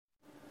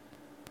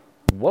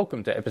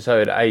Welcome to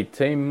episode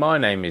 18. My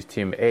name is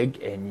Tim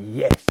Egg, and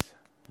yes,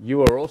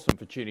 you are awesome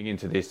for tuning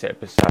into this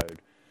episode.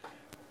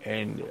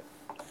 And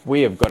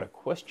we have got a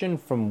question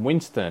from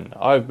Winston.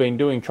 I've been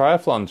doing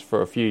triathlons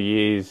for a few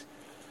years,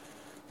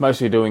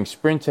 mostly doing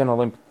sprints and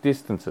Olympic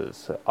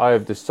distances. I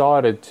have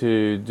decided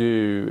to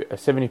do a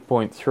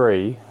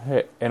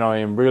 70.3, and I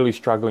am really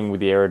struggling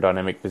with the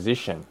aerodynamic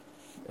position,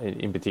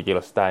 in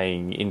particular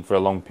staying in for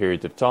long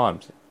periods of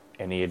time.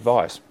 Any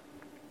advice?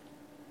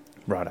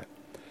 Righto.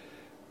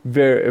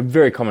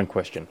 Very common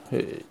question.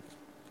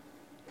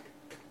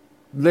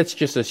 Let's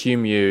just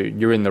assume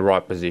you're in the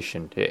right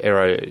position.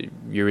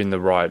 You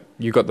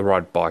got the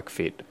right bike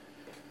fit.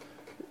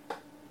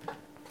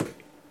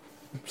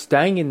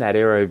 Staying in that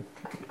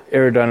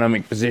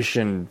aerodynamic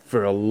position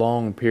for a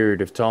long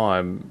period of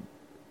time,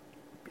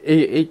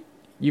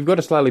 you've got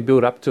to slowly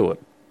build up to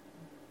it.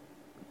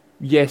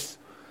 Yes,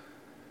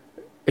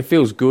 it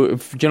feels good.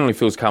 It generally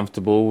feels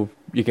comfortable.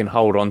 You can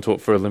hold on to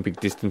it for Olympic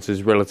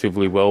distances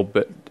relatively well,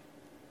 but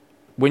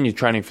when you're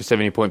training for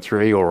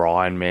 70.3 or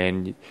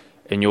Ironman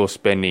and you're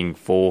spending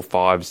 4,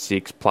 5,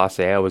 6 plus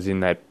hours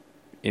in that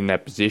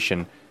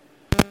position,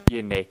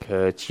 your neck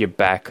hurts, your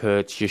back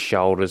hurts, your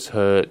shoulders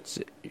hurts.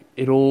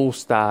 It all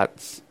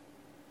starts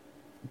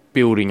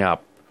building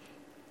up.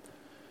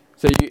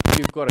 So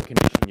you've got to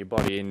condition your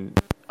body, and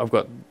I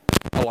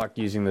like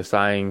using the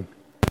saying,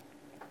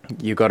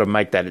 you've got to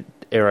make that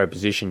aero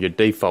position your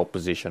default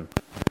position.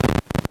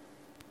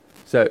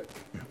 So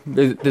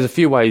there's a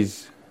few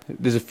ways,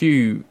 there's a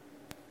few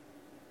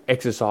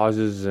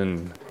exercises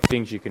and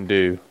things you can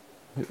do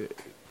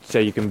so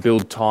you can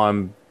build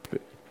time.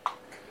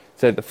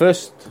 So the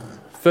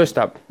first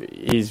up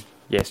is,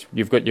 yes,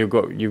 you've got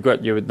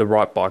the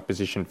right bike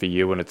position for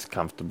you and it's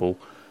comfortable.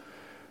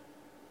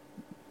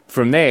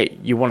 From there,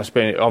 you want to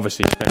spend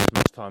as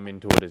much time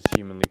into it as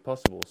humanly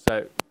possible.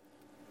 So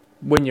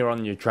when you're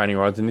on your training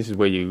rides, and this is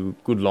where your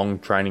good long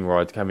training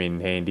rides come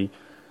in handy,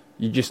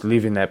 you just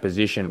live in that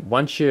position.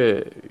 Once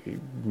your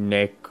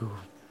neck,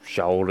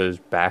 shoulders,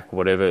 back,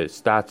 whatever, it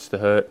starts to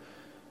hurt,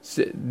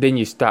 then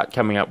you start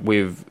coming up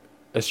with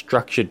a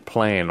structured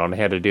plan on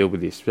how to deal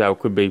with this. So it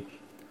could be,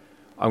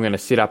 I'm going to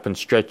sit up and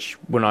stretch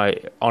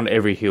on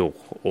every hill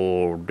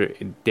or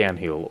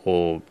downhill,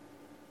 or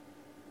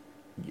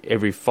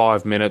every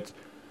 5 minutes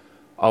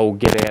I'll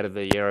get out of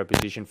the aero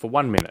position for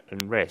 1 minute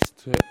and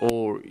rest.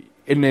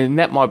 And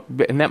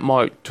that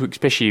might,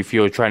 especially if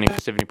you're training for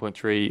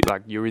 70.3,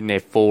 like you're in there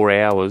 4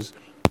 hours,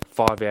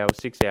 5 hours,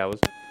 6 hours,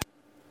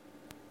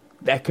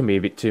 that can be a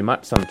bit too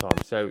much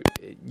sometimes. So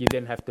you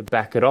then have to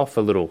back it off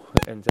a little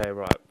and say,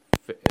 right,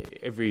 for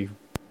every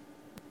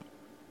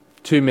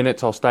 2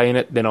 minutes I'll stay in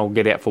it, then I'll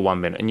get out for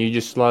 1 minute. And you're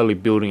just slowly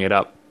building it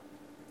up.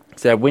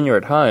 So when you're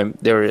at home,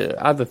 there are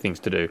other things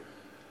to do.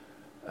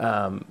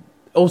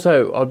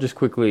 Also, I'll just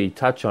quickly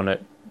touch on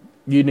it.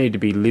 You need to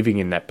be living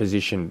in that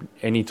position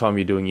anytime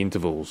you're doing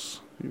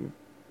intervals.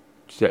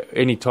 So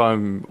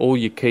anytime, all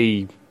your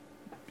key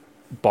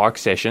bike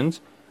sessions,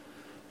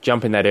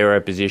 jump in that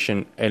aero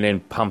position and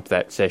then pump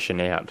that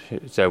session out.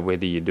 So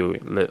whether you do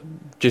it,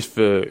 just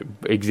for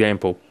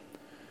example,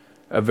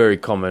 a very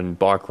common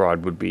bike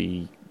ride would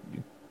be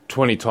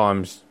 20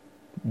 times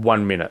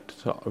 1 minute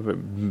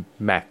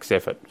max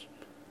effort.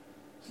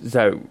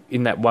 So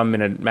in that 1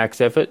 minute max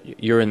effort,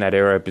 you're in that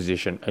aero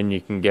position and you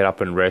can get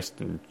up and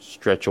rest and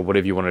stretch or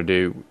whatever you want to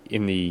do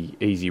in the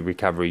easy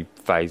recovery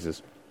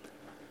phases.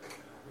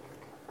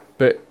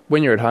 But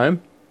when you're at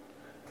home,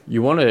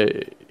 you want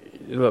to...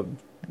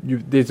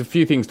 there's a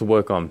few things to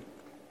work on.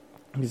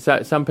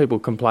 So, some people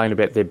complain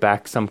about their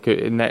back,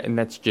 and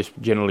that's just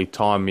generally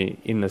time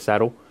in the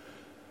saddle.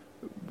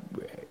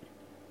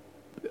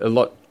 A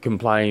lot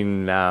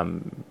complain...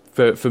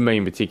 For me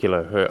in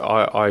particular,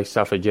 I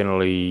suffer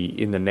generally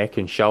in the neck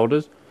and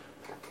shoulders.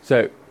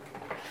 So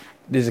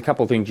there's a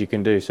couple of things you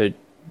can do. So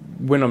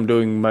when I'm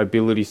doing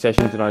mobility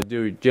sessions, and I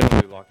do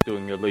generally like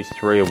doing at least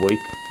 3 a week,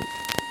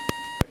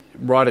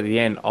 right at the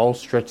end, I'll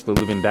stretch the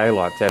living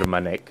daylights out of my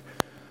neck.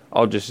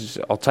 I'll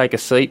take a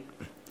seat.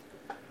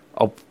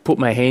 I'll put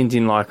my hands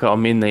in like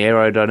I'm in the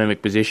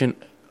aerodynamic position.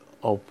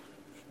 I'll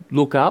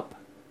look up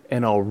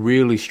and I'll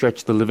really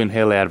stretch the living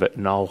hell out of it,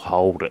 and I'll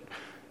hold it.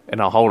 And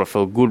I'll hold it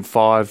for a good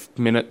 5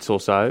 minutes or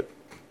so.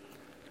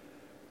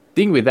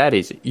 Thing with that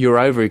is you're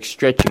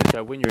over-stretching.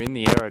 So when you're in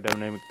the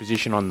aerodynamic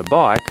position on the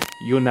bike,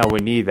 you're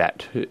nowhere near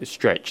that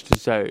stretched.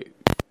 So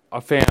I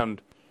found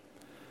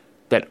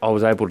that I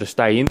was able to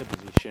stay in the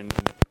position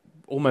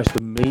almost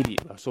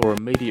immediately. I saw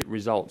immediate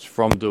results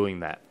from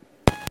doing that.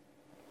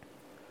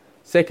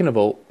 Second of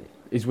all,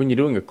 is when you're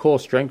doing a core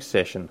strength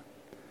session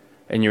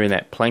and you're in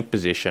that plank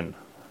position,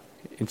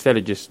 instead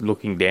of just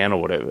looking down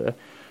or whatever,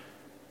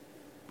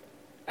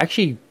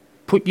 actually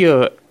tuck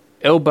your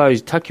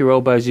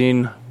elbows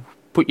in,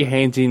 put your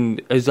hands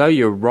in as though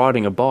you're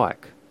riding a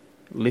bike.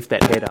 Lift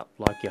that head up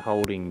like you're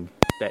holding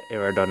that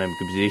aerodynamic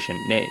position.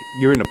 Now,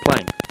 you're in a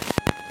plank,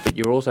 but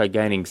you're also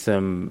gaining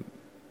some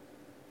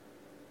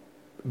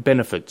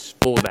benefits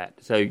for that.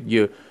 So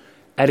you're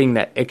adding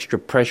that extra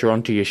pressure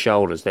onto your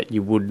shoulders that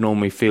you would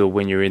normally feel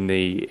when you're in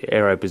the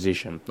aero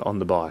position on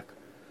the bike.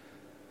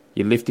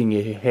 You're lifting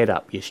your head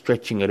up. You're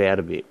stretching it out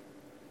a bit.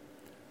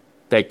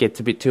 That gets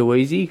a bit too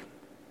easy.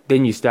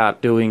 Then you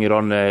start doing it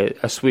on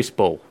a Swiss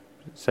ball.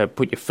 So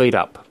put your feet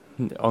up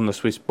on the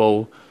Swiss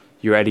ball.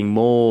 You're adding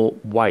more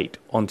weight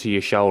onto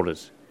your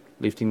shoulders,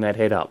 lifting that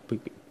head up,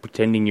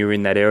 pretending you're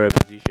in that aero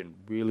position,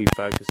 really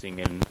focusing.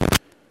 And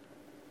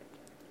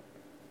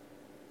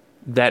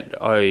that,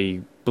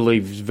 I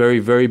believe, is very,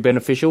 very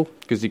beneficial,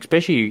 because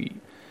especially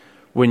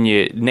when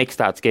your neck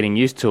starts getting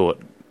used to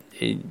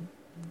it,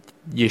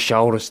 your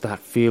shoulders start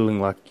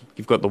feeling like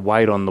you've got the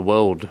weight on the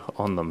world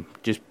on them,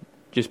 just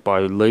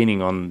by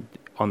leaning on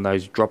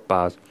those drop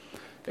bars,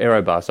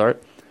 aero bars, sorry.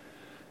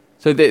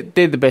 So they're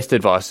the best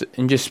advice,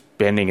 and just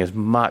spending as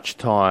much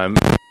time,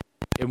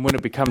 and when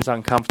it becomes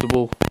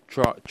uncomfortable,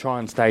 try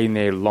and stay in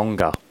there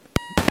longer,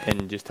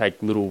 and just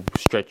take little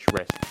stretch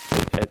rests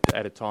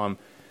at a time.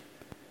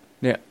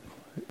 Now,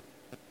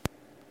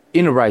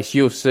 in a race,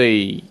 you'll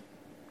see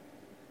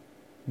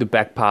the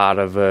back part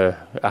of a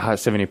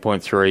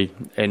 70.3,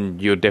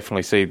 and you'll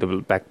definitely see the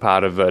back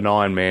part of an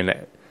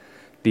Ironman.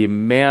 The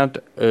amount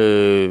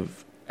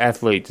of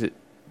athletes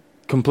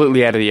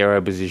completely out of the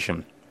aero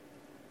position.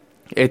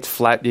 It's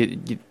flat.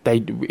 They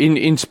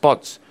in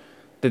spots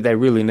that they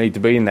really need to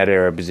be in that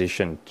aero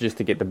position just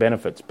to get the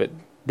benefits, but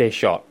they're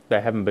shot. They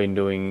haven't been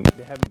living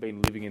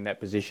in that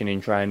position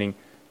in training.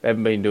 They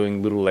haven't been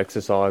doing little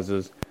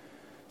exercises.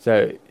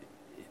 So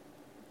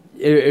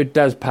it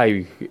does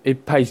pay.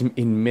 It pays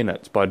in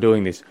minutes by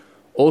doing this.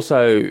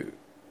 Also,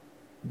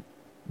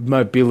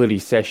 mobility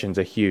sessions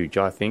are huge,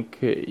 I think.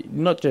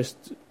 Not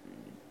just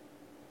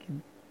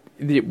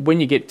when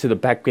you get to the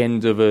back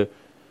end of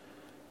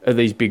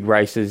these big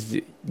races,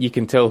 you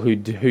can tell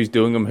who's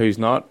doing them, who's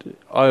not.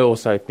 I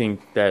also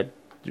think that,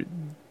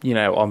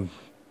 I'm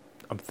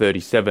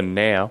 37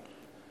 now,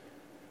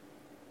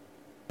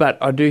 but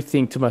I do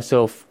think to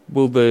myself,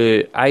 will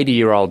the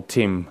 80-year-old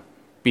Tim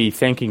be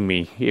thanking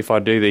me if I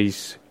do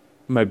these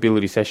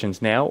mobility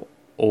sessions now,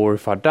 or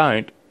if I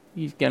don't,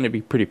 he's going to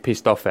be pretty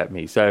pissed off at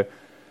me. So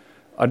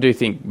I do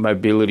think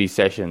mobility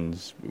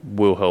sessions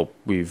will help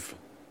with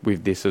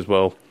this as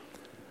well.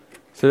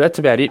 So that's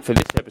about it for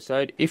this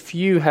episode. If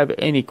you have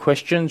any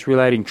questions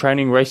relating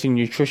training, racing,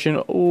 nutrition,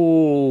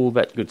 all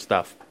that good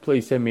stuff,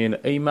 please send me an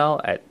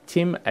email at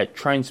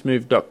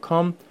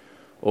tim@trainsmooth.com,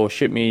 or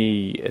shoot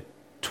me a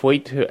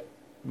tweet.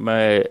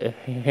 My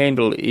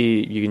handle,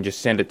 you can just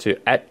send it to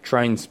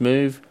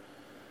 @trainsmooth,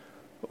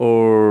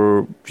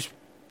 or just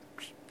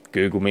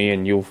Google me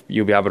and you'll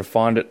be able to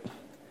find it.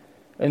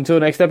 Until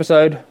next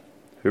episode,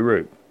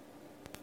 hooroo.